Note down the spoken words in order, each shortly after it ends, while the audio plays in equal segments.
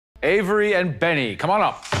Avery and Beni, come on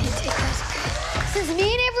up. Since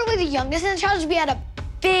me and Avery were the youngest in the challenge, we had a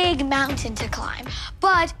big mountain to climb.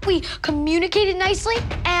 But we communicated nicely,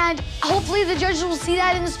 and hopefully the judges will see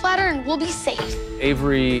that in the splatter and we'll be safe.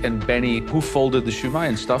 Avery and Beni, who folded the shumai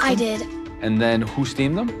and stuffed them? I did. And then who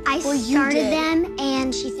steamed them? I started them,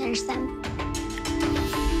 and she finished them.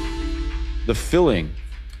 The filling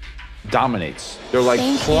dominates. They're like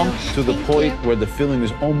plump to the point where the filling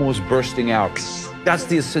is almost bursting out. That's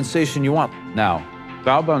the sensation you want. Now,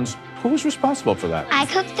 bao buns, who was responsible for that? I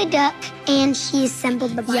cooked the duck, and she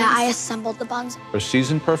assembled the buns. Yeah, I assembled the buns. They're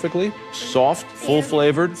seasoned perfectly, soft,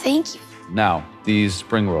 full-flavored. Thank you. Now, these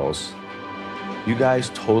spring rolls. You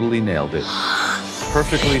guys totally nailed it.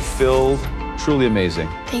 Perfectly filled, truly amazing.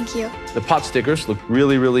 Thank you. The pot stickers look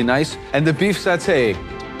really, really nice. And the beef satay.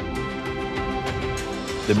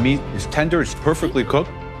 The meat is tender, it's perfectly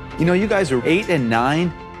cooked. You know, you guys are 8 and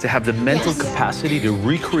 9 to have the mental capacity to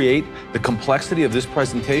recreate the complexity of this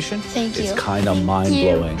presentation. Thank you. It's kind of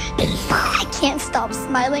mind-blowing. I can't stop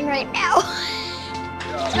smiling right now.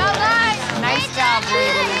 Good job, guys. Nice job,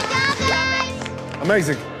 ladies. Good job, guys.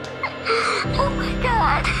 Amazing. Oh my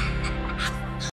God.